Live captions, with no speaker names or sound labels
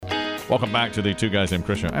Welcome back to the Two Guys Named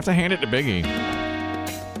Christian. I have to hand it to Biggie.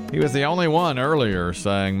 He was the only one earlier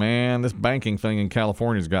saying, man, this banking thing in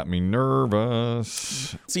California's got me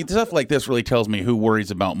nervous. See, stuff like this really tells me who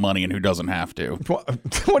worries about money and who doesn't have to.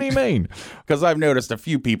 What do you mean? Because I've noticed a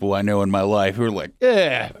few people I know in my life who are like,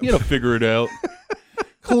 yeah, you know, figure it out.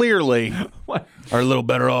 Clearly are a little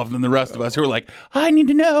better off than the rest of us who are like, I need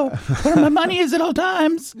to know where my money is at all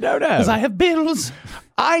times. No. Because I have bills.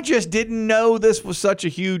 I just didn't know this was such a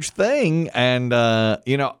huge thing. And,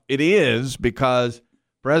 it is because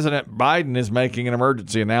President Biden is making an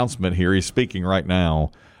emergency announcement here. He's speaking right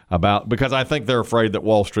now because I think they're afraid that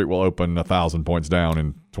Wall Street will open 1,000 points down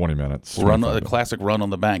in 20 minutes. The classic run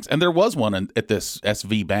on the banks. And there was one at this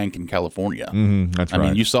SV Bank in California. That's right. I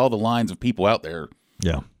mean, you saw the lines of people out there.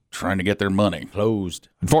 Yeah. Trying to get their money closed.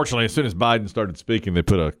 Unfortunately, as soon as Biden started speaking, they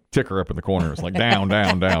put a ticker up in the corner. It's like down,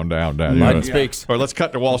 down, down, down, down. Biden speaks. Or let's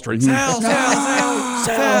cut to Wall Street. Sell.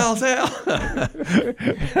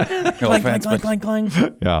 Clang, clang.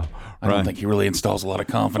 Yeah. I don't think he really installs a lot of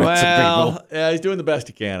confidence in people. Yeah, he's doing the best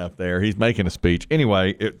he can up there. He's making a speech.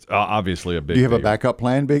 Anyway, it's obviously a big Do you have deal. a backup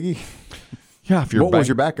plan, Biggie? Yeah. What was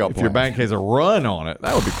your backup If plan? your bank has a run on it,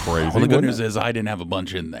 that would be crazy. Well, the good news is I didn't have a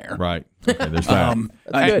bunch in there. Right. Okay, there's that.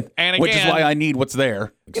 Good. And which is again- why I need what's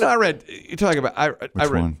there. I read, you talk about, I Which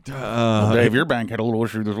read. one? Dave, your bank had a little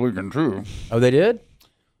issue this weekend, too. Oh, they did?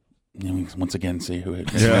 Yeah, we once again see who it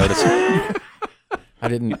I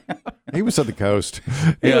didn't. He was at the coast.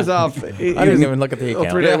 He was off. I didn't even look at the account.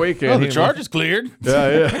 3-day weekend. the charge is cleared.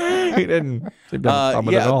 Yeah. He didn't have a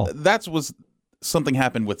problem at all. That was something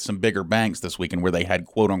happened with some bigger banks this weekend where they had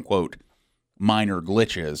quote-unquote minor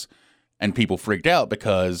glitches, and people freaked out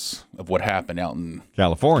because of what happened out in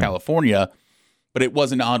California. But it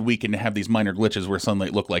was an odd weekend to have these minor glitches where suddenly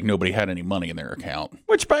it looked like nobody had any money in their account.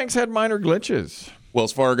 Which banks had minor glitches?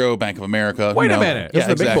 Wells Fargo, Bank of America. Wait a minute. Those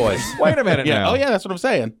are the big boys. Wait a minute Yeah. now. Oh, yeah, that's what I'm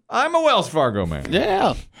saying. I'm a Wells Fargo man.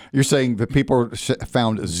 Yeah. You're saying that people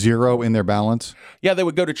found zero in their balance? Yeah, they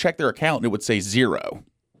would go to check their account and it would say 0.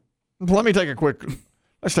 Let's take a quick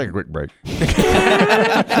break.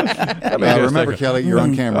 Remember, Kelly, you're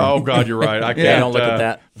on camera. Oh, God, you're right. I can't. Yeah, don't look at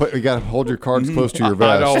that. But you got to hold your cards close to your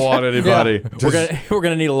I vest. don't want anybody. We're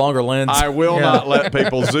gonna need a longer lens. I will not let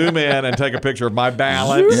people zoom in and take a picture of my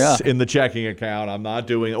balance Yeah. in the checking account. I'm not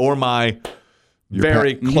doing, or my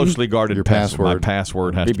very closely guarded your password. My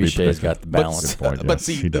password. password has to be BB Shea's protected. got the balance. Good point. But Yes,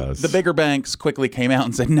 see, he does. the bigger banks quickly came out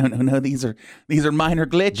and said, no, these are minor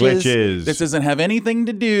glitches. Glitches. This doesn't have anything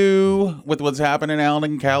to do with what's happening out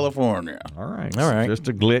in California. All right. All right. Just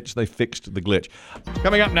a glitch. They fixed the glitch.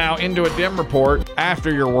 Coming up now, Into a Dim report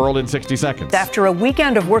after your world in 60 seconds. After a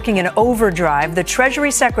weekend of working in overdrive, the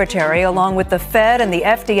Treasury Secretary, along with the Fed and the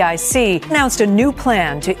FDIC, announced a new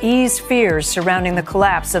plan to ease fears surrounding the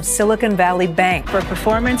collapse of Silicon Valley Bank. For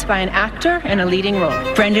performance by an actor in a leading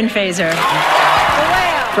role. Brendan Fraser.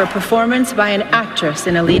 For performance by an actress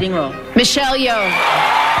in a leading role. Michelle Yeoh.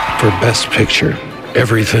 For Best Picture,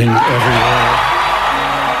 Everything, Everywhere,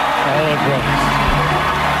 All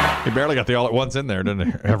at Once. He barely got the all at once in there,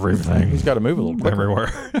 didn't he? Everything. He's got to move a little quicker.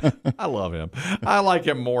 Everywhere. I love him. I like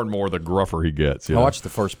him more and more the gruffer he gets. I watched the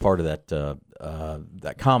first part of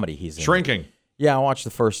that comedy he's in. Shrinking. Yeah, I watched the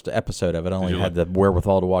first episode of it. I only had the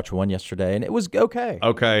wherewithal to watch one yesterday, and it was okay.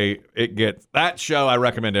 Okay, that show I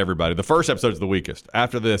recommend to everybody. The first episode's the weakest.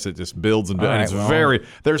 After this, it just builds and builds. All right, And it's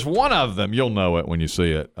there's one of them, you'll know it when you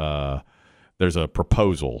see it. There's a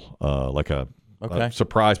proposal, like a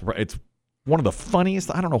surprise. It's one of the funniest.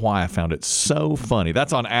 I don't know why I found it so funny.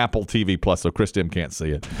 That's on Apple TV Plus, so Chris Dim can't see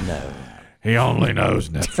it. No. He only knows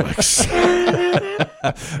Netflix.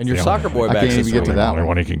 And your soccer boy I back can't even get to that Only one.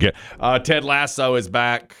 one he can get. Ted Lasso is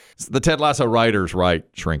back. The Ted Lasso writers write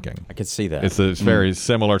Shrinking. I could see that. It's very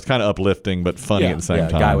similar. It's kind of uplifting, but funny at the same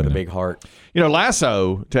time. A guy with a big heart. You know,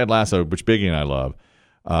 Ted Lasso, which Biggie and I love,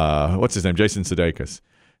 what's his name? Jason Sudeikis,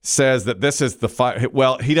 says that this is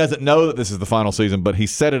well, he doesn't know that this is the final season, but he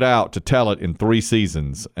set it out to tell it in 3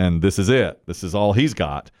 seasons, and this is it. This is all he's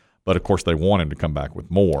got. But, of course, they want him to come back with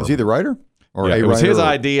more. Is he the writer? Or yeah, a it was writer his or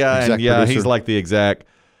idea, exec and producer? he's like the exec.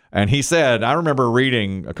 And he said, I remember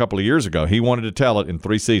reading a couple of years ago, he wanted to tell it in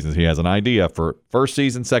 3 seasons. He has an idea for first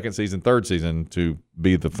season, second season, third season to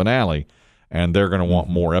be the finale, and they're going to want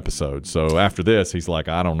more episodes. So after this, he's like,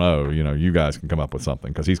 I don't know, you guys can come up with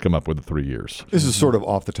something, because he's come up with the 3 years. This is sort of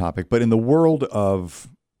off the topic, but in the world of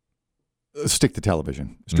stick to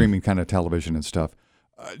television, streaming kind of television and stuff,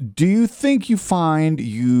 do you think you find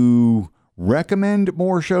you recommend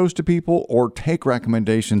more shows to people or take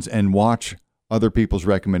recommendations and watch other people's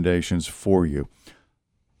recommendations for you?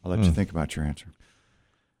 I'll let you think about your answer.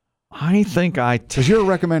 I think Because you're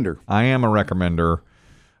a recommender. I am a recommender.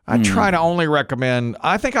 I try to only recommend.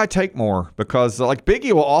 I think I take more because, like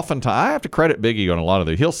Biggie will oftentimes. I have to credit Biggie on a lot of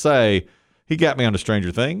these. He'll say he got me onto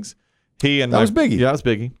Stranger Things. That was Biggie. Yeah, that was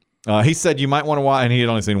Biggie. He said you might want to watch, and he had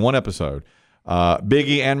only seen one episode.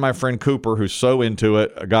 Biggie and my friend Cooper, who's so into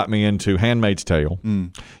it, got me into Handmaid's Tale.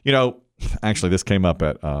 Actually, this came up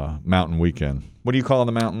at Mountain Weekend. What do you call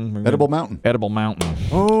the mountain? Edible Mountain. Edible Mountain.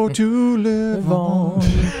 Oh, to live on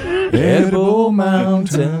Edible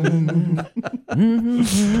Mountain.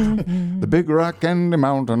 The big rock and the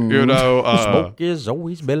mountain. Smoke is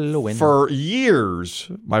always billowing. For years,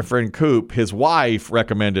 my friend Coop, his wife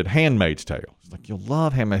recommended Handmaid's Tale. He's like, you'll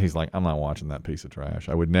love Handmaid's. He's like, I'm not watching that piece of trash.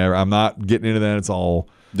 I would never. I'm not getting into that. It's all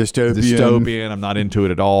dystopian. I'm not into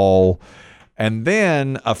it at all. And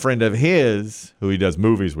then a friend of his, who he does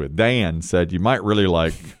movies with, Dan, said, you might really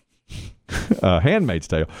like Handmaid's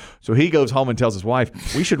Tale. So he goes home and tells his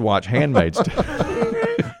wife, we should watch Handmaid's Tale.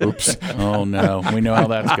 Oops. Oh, no. We know how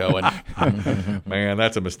that's going. Man,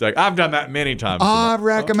 that's a mistake. I've done that many times. I've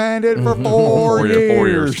recommended for 4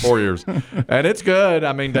 years. 4 years. And it's good.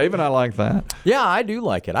 I mean, Dave and I like that. Yeah, I do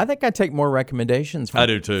like it. I think I take more recommendations from, I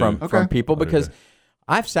do too. from people because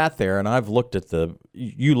I've sat there and I've looked at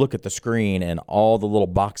you look at the screen and all the little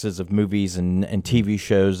boxes of movies and TV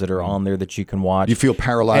shows that are on there that you can watch. You feel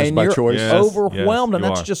paralyzed by choice? Overwhelmed, and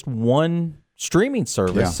that's just one streaming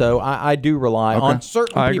service. Yeah. So I do rely on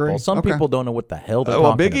certain people. Agree. Some people don't know what the hell they're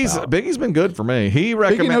talking about. Biggie's been good for me. He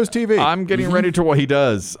recommends. Biggie knows TV. I'm getting ready to what he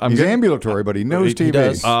does. He's ambulatory, but he knows TV. He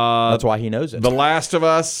does. That's why he knows it. The Last of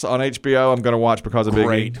Us on HBO. I'm going to watch because of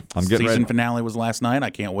Biggie. I'm getting Season finale was last night.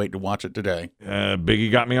 I can't wait to watch it today.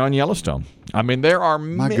 Biggie got me on Yellowstone. I mean, there are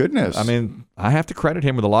goodness. I mean, I have to credit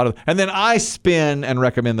him with a lot of, and then I spin and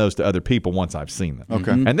recommend those to other people once I've seen them.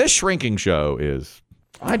 Okay. And this Shrinking show is.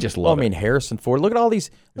 I just love it. I mean, Harrison Ford. Look at all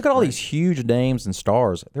these huge names and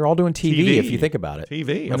stars. They're all doing TV if you think about it.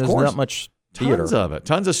 TV, and of there's course. not much theater. Tons of it.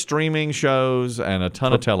 Tons of streaming shows and a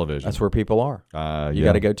ton of television. That's where people are. You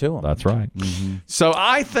got to go to them. That's right. Mm-hmm. So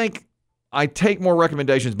I think I take more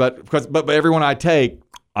recommendations, but everyone I take,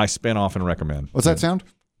 I spin off and recommend. What's that sound?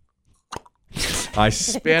 I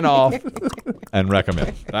spin off and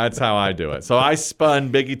recommend. That's how I do it. So I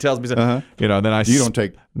spun. Biggie tells me something. Then You don't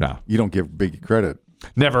take. No. You don't give Biggie credit.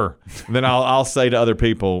 Never. Then I'll say to other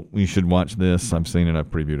people, you should watch this. I've seen it. I've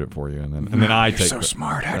previewed it for you. And then I take. So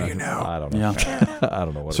smart. How do you know? I don't know. Yeah. I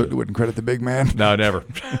don't know what. Certainly wouldn't credit the big man. No, never.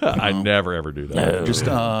 I never ever do that. Just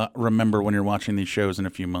remember when you're watching these shows in a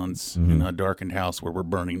few months in a darkened house where we're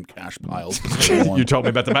burning cash piles. You told me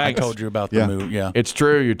about the banks. I told you about the move. Yeah, it's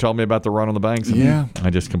true. You told me about the run on the banks. Yeah, I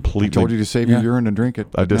just completely told you to save your urine and drink it.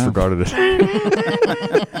 I disregarded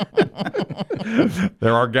it.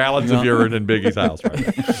 There are gallons of urine in Biggie's house right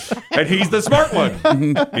now. And he's the smart one.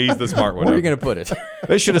 He's the smart one. Where are you going to put it?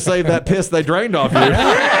 They should have saved that piss they drained off you.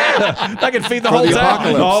 That could feed the whole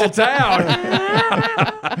town. The whole town.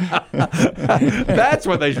 That's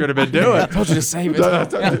what they should have been doing. I told you to save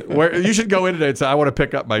it. You should go in today and say, I want to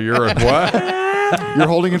pick up my urine. What? You're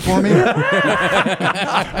holding it for me?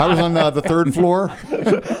 I was on the third floor.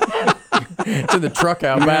 It's in the truck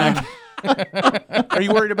out back. Are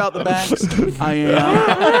you worried about the banks? I am.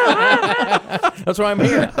 That's why I'm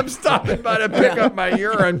here. I'm stopping by to pick up my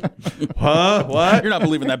urine. Huh? What? You're not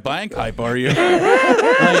believing that bank hype, are you?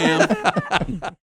 I am.